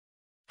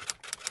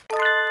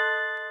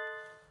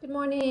Good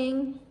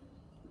morning.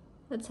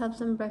 Let's have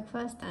some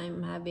breakfast.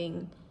 I'm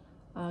having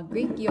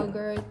Greek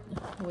yogurt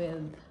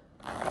with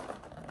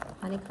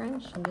honey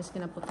crunch. I'm just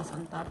gonna put this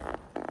on top.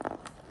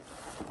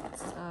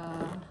 It's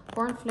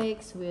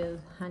cornflakes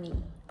with honey.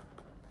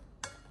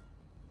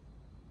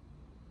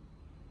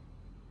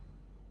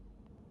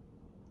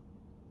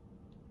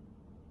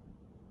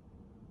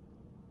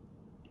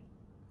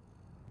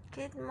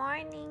 Good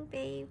morning,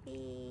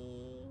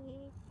 baby.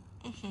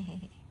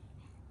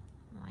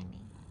 Morning.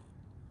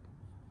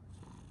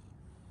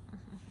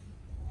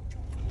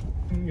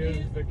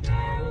 Is the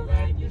carol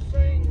that you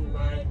sing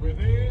right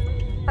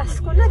within.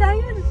 Pasko na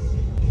dahil.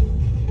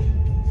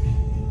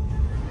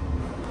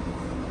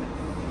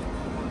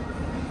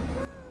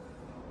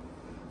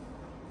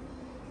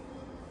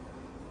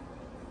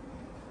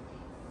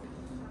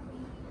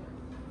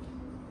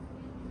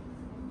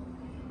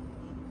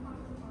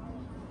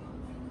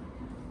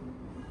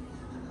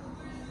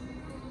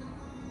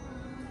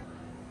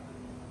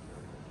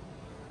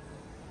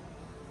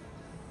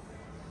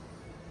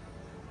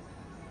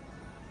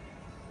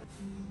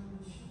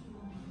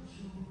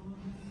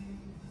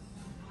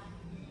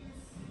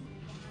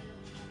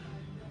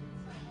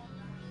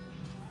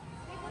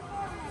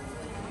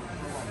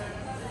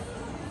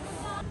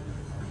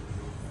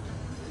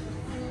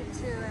 Me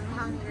too, I'm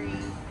hungry.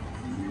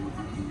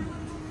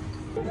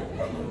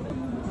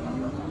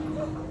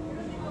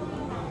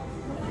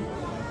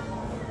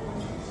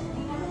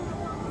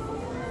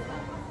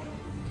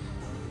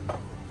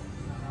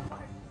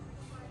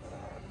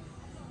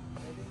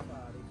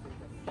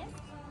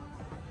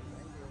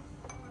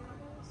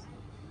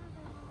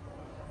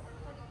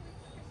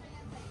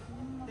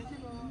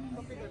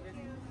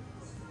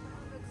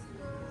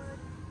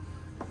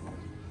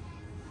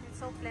 It's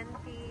so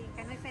plenty.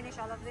 Can we finish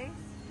all of this?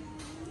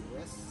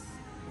 Yes.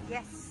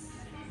 Yes,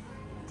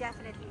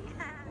 definitely.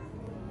 How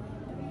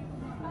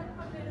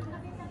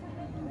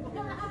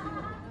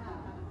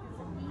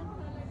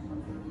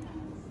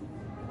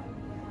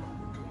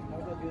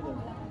about you then?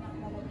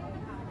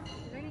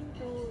 Learning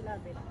to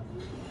love it.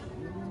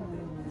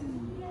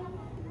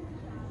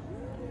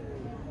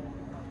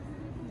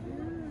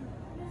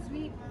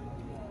 Sweet.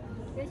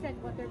 Tastes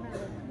like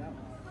watermelon.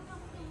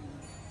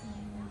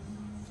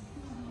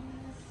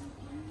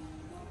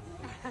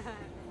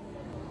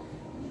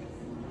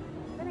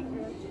 Very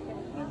grilled chicken.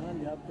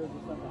 You have to do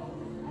something.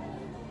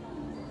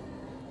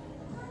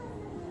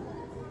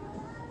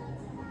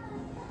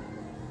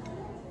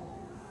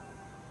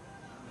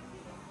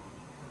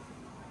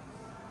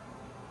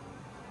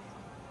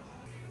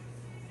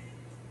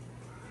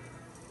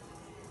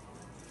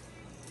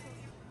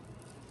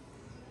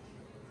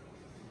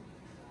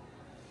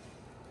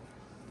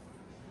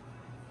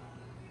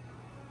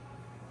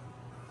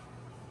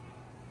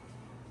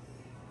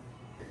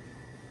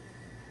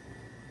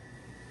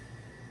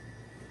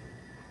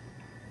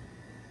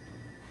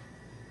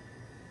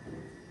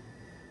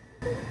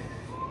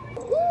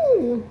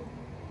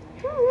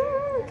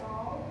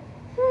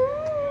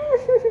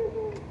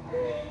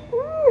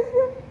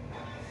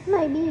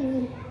 My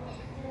baby.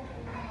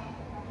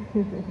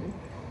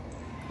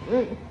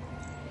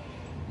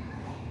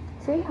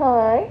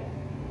 Sweetheart.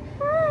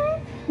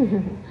 Hi.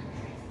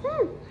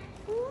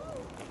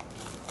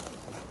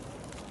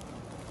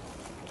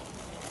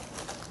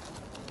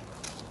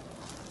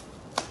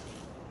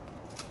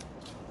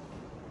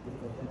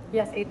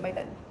 Yes, 8 by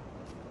 10.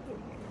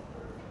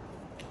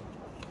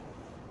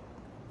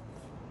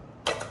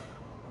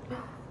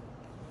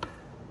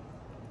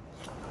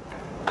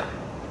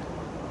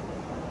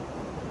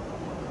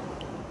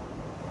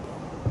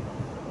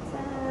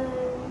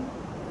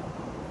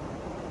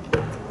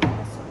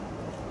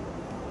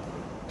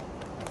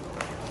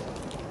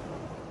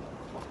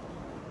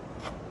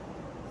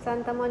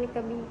 Santa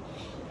Monica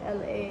Beach,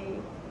 LA,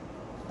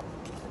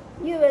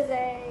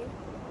 USA.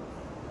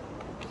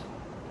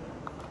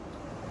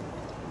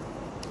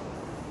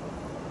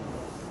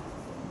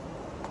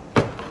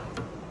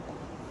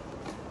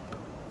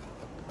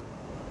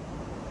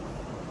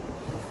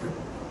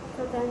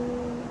 So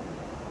done.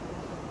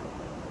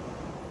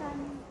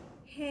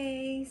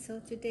 Hey,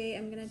 so today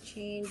I'm gonna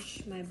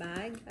change my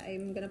bag.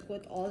 I'm gonna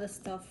put all the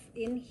stuff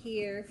in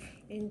here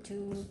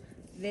into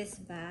this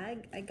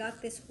bag. I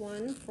got this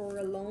one for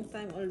a long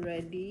time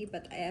already,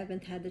 but I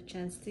haven't had the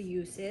chance to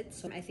use it.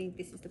 So I think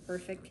this is the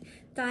perfect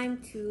time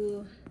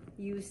to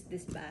use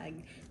this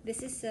bag.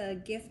 This is a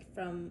gift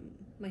from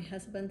my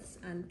husband's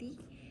auntie.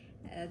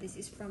 This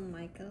is from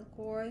Michael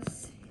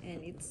Kors,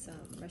 and it's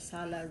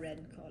marsala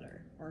red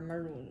color or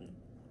maroon,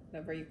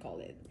 whatever you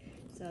call it.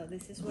 So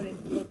this is what it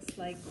looks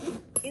like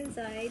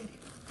inside.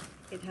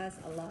 It has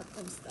a lot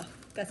of stuff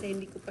kasi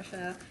hindi ko pa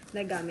siya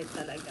nagamit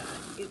talaga.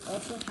 It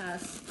also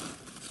has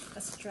a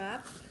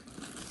strap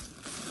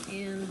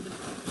and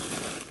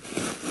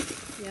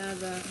yeah,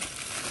 the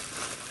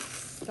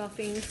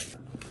stuffings.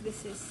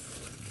 This is,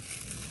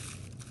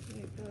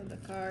 the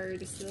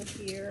card is still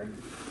here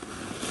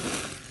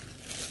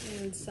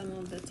and some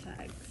of the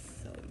tags.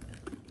 So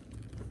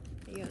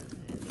yeah,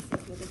 and this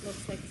is what it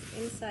looks like.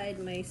 Inside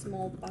my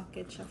small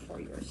pocket siya for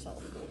your cell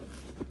phone.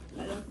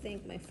 I don't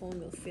think my phone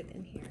will fit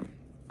in here.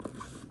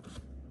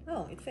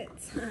 Oh, it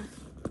fits.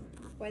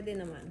 Pwede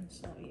naman.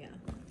 So yeah.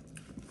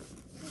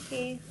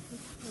 Okay,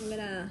 I'm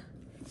gonna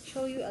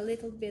show you a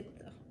little bit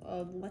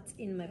of what's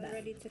in my bag. I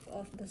already took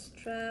off the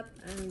strap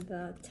and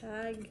the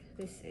tag.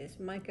 This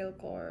is Michael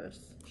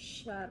Kors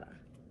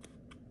Shara.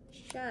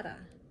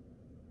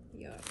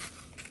 Yeah.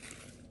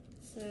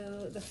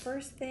 So the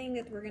first thing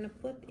that we're gonna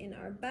put in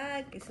our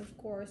bag is of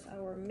course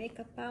our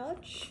makeup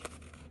pouch,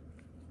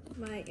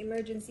 my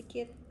emergency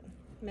kit,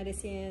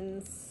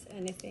 medicines,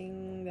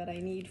 anything that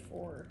I need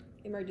for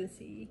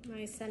emergency,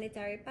 my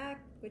sanitary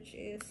pack, which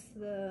is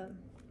the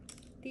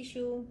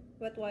tissue,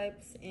 wet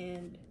wipes,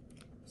 and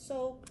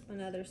soap and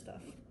other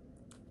stuff,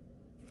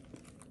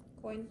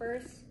 coin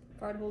purse,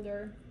 card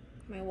holder,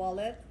 my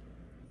wallet,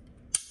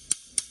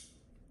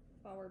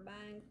 power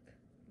bank,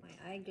 my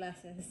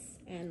eyeglasses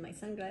and my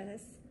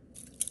sunglasses,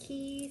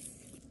 keys,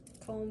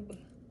 comb,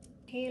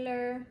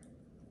 inhaler,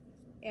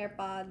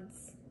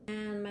 AirPods,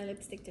 and my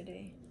lipstick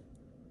today,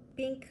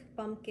 pink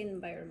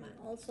pumpkin by Roman.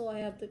 Also, I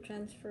have to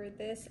transfer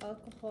this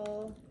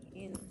alcohol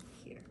in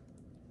here.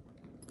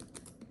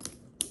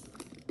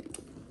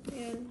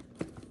 And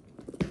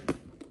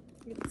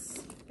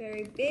it's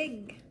very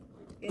big.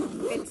 It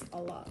fits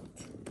a lot.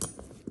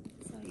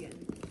 So, yan.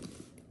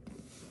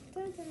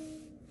 Ta-da!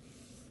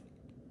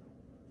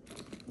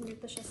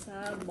 Dito siya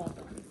sa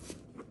bottom.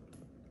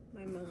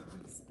 May mga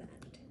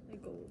stand. May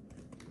gold.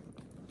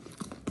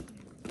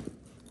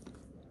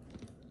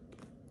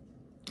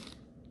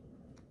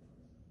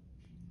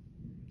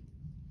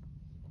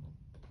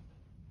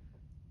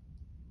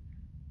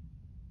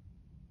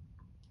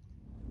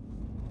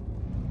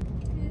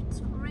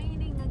 It's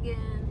raining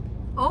again.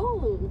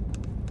 Oh!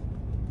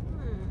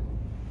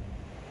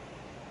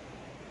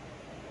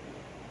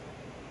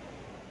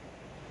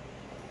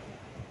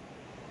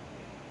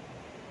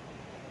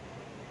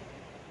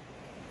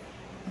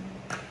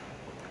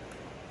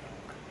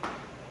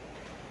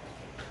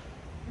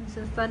 It's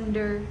a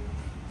thunder.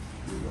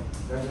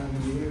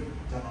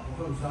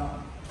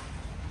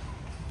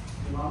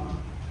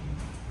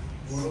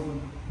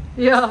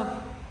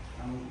 Yeah.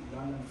 I'm in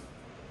bed.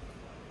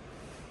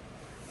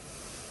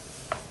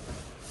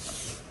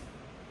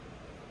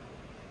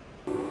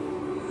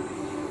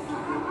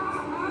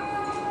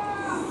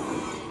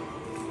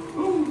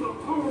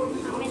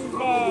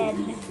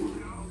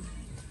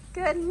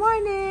 Good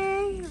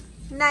morning.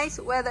 Nice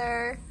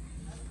weather.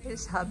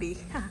 Here's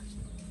hubby.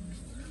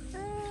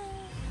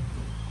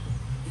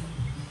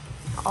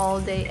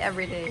 All day,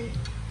 every day.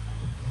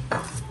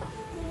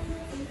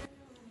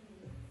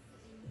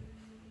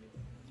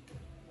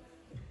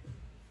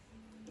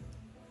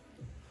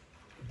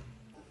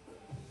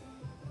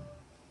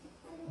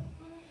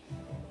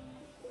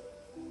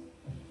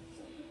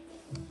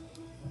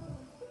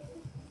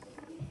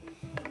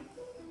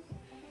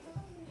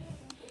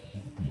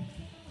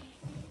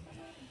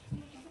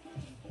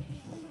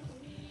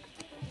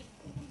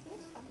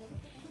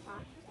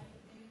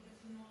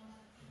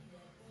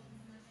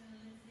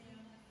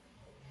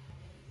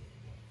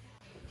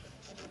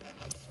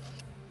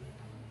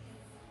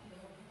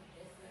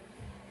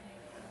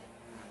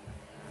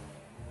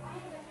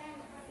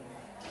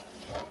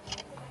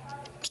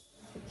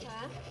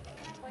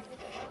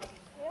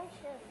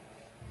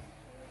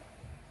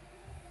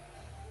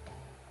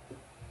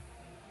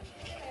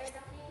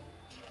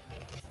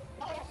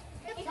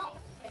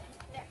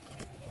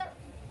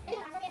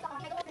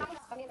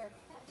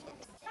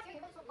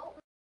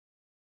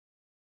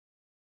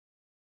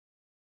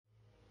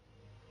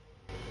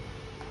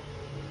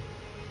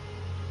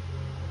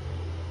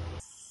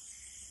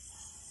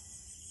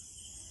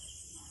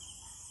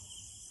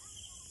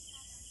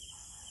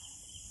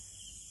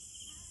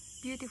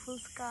 Beautiful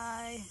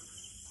sky.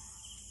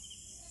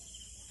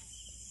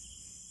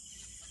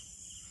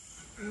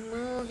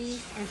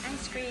 Movies and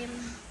ice cream.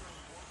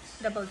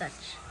 Double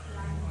Dutch.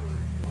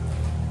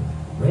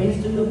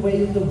 Raised in the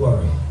way of the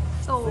worry.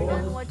 So we're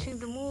done watching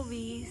the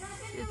movies.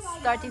 It's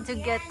starting to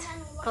get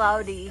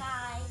cloudy.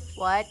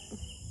 What?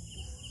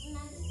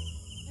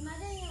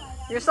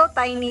 You're so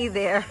tiny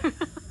there.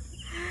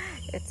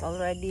 It's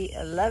already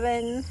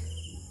 11:14.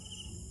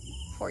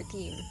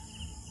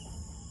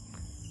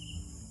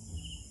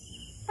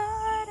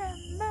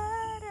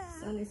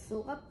 Sun is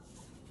so up.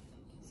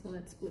 So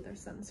let's put our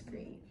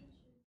sunscreen.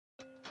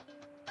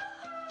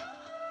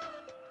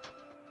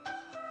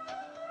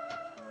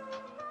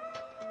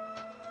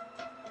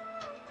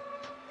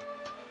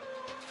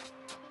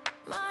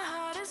 My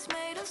heart is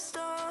made of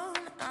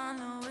stone. I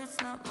know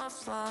it's not my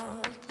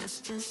fault.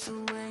 It's just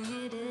the way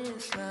it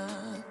is,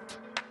 love.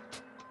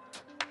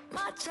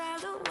 My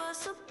childhood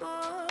was a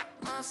bore.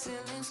 My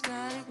feelings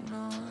got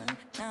ignored.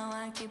 Now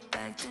I get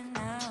back to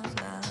now,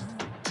 love.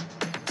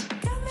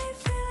 Got me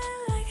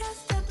feeling like I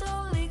stepped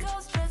on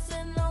legals,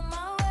 stressing on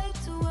my way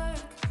to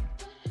work.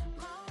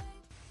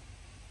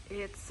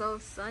 It's so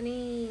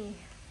sunny.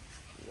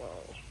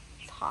 Whoa,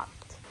 it's hot.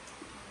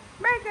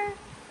 Burger.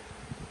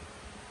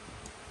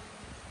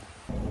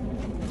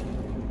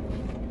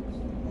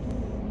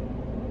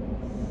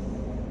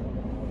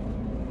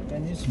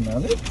 Can you smell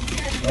it? I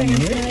From can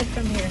here? smell it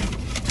from here.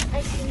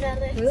 I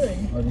smell it. Good.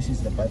 Oh, this is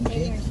the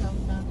pancake.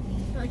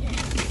 Okay.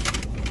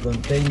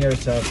 Contain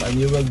yourself and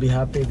you will be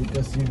happy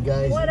because you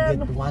guys What get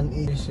up? one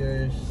each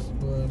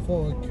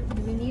fork.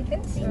 Do we need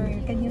this or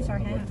you can use our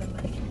hands?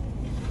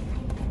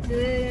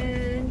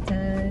 Dun,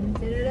 dun,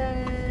 dun,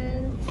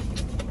 dun.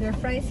 Their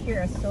fries here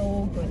are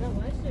so good.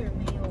 Why is there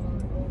mayo on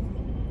both?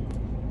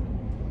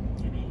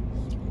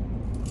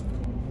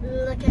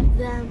 Look at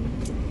them.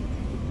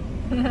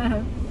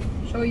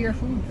 Show your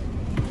food.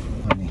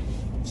 Honey,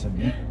 it's a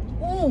bit.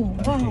 Oh,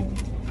 wow. Okay.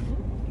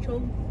 Show.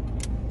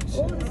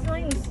 Oh, that's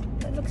nice.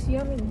 That looks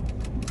yummy.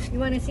 You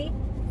want to see?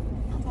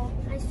 I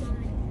saw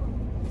it.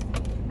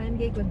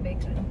 Pancake with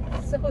bacon.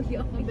 So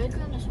yummy.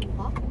 Bacon is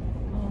what?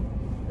 Oh,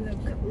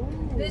 look.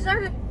 Ooh. These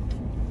are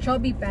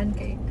chubby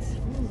pancakes.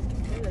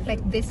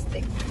 Like this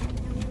thick.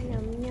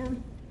 Yum,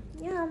 yum.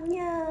 Yum,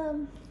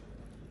 yum.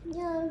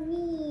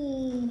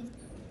 Yummy.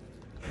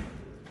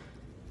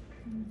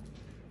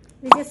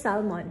 This is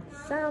salmon.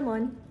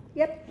 Salmon.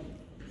 Yep.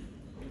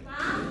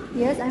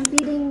 Yes, I'm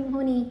feeding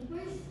Honey.